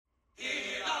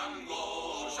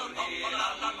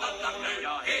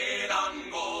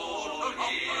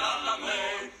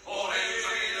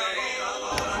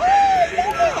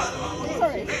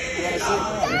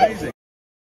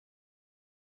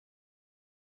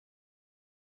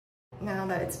Now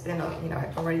that it's been, you know,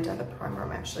 I've already done the primer,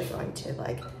 I'm actually going to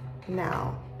like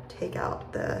now take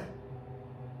out the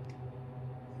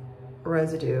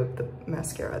residue of the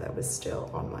mascara that was still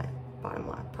on my bottom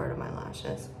part of my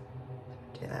lashes.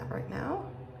 Do that right now.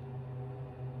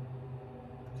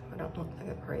 So I don't look like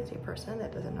a crazy person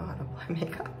that doesn't know how to apply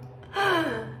makeup.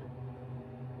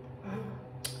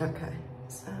 Okay,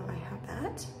 so I have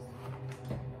that.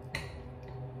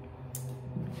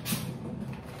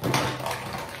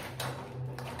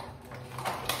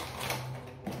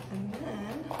 And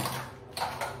then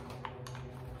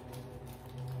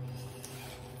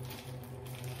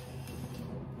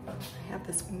I have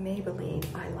this Maybelline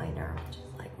eyeliner, which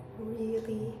is like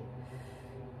really,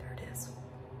 there it is.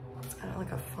 It's kind of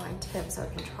like a fine tip, so I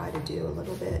can try to do a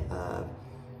little bit of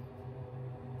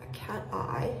a cat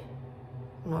eye.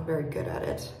 I'm not very good at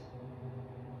it,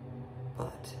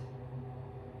 but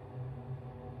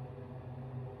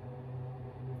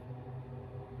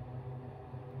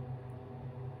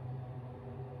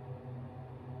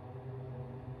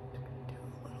do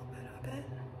a little bit of it.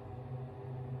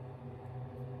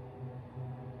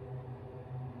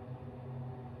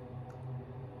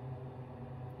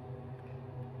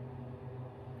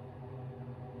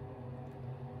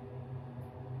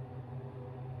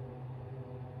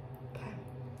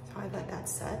 So I let that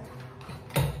set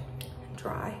and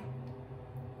dry.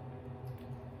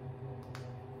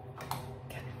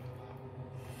 Okay.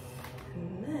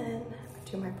 And then I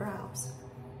do my brows.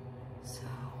 So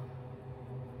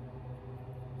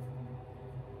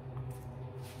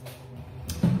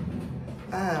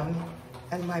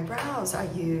and my brows I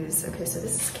use, okay, so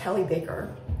this is Kelly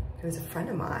Baker, who's a friend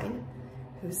of mine,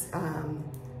 who's I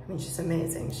mean, she's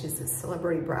amazing. She's a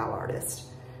celebrity brow artist.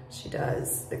 She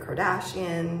does the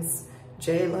Kardashians,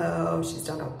 J-Lo, she's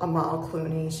done Amal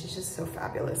Clooney. She's just so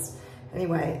fabulous.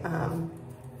 Anyway,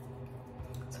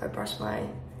 so I brush my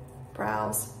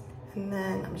brows and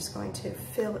then I'm just going to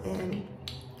fill in.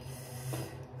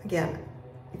 Again,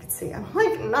 you can see I'm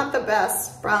like not the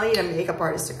best. Probably need a makeup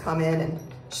artist to come in and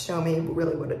show me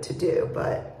really what to do,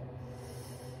 but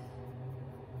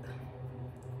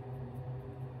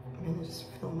I'm gonna just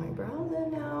fill my brows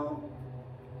in now.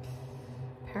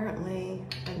 Apparently,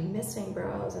 I'm missing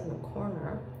brows in the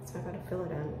corner, so I gotta fill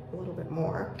it in a little bit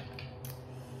more.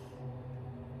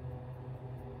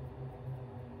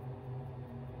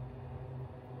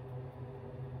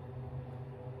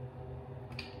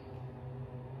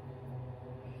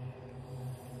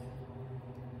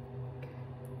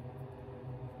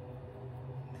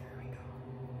 There we go.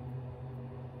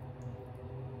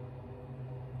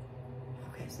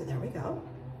 Okay, so there we go.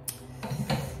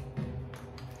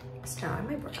 Now on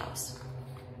my brows.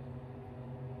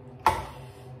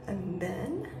 And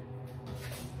then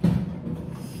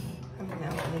I'm now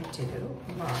going to do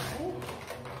my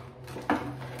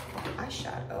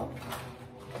eyeshadow.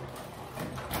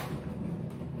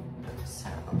 So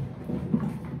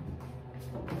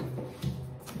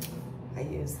I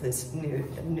use this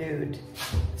nude,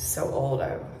 so old.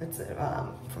 It's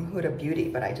from Huda Beauty,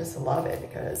 but I just love it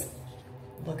because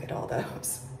look at all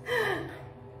those.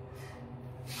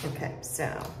 Okay, so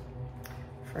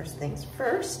first things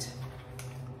first,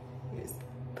 use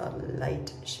the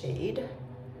light shade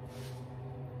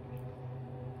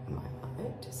in my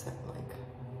eye to set like,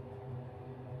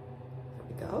 there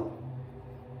we go.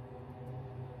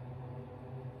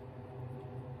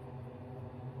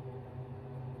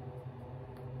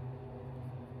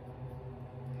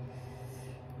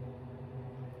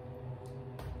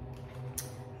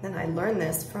 Then I learned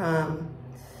this from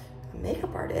a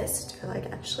makeup artist who like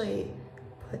actually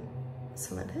put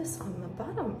some of this on the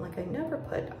bottom. Like I never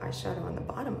put eyeshadow on the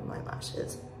bottom of my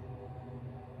lashes,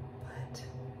 but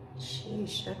she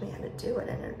showed me how to do it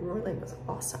and it really was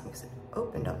awesome because it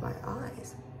opened up my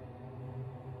eyes.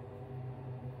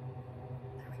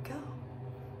 There we go.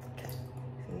 Okay,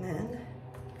 and then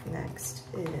next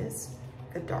is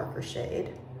a darker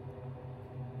shade.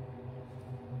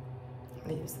 I'm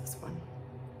gonna use this one.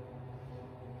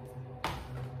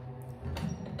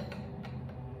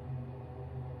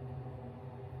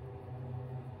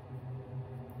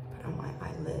 On my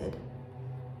eyelid.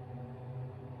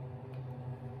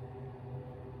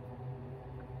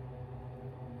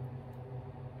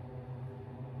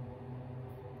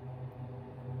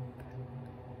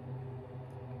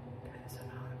 Okay, so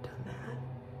now I've done that.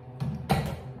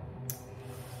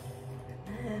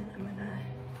 And then I'm gonna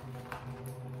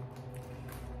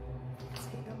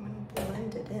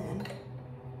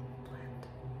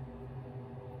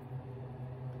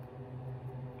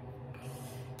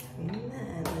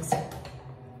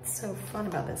fun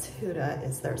about this Huda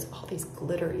is there's all these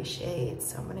glittery shades,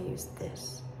 so I'm gonna use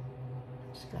this.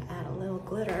 I'm just gonna add a little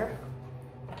glitter.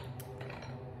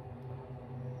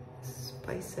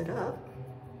 Spice it up.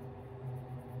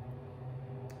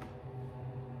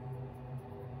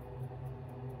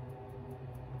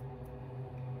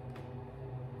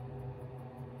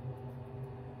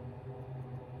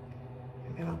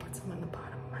 Maybe I'll put some on the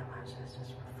bottom of my lashes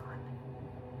just for fun.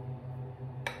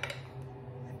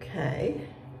 Okay.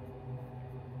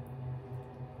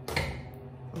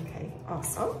 Okay,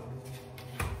 awesome.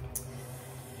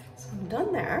 So I'm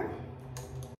done there.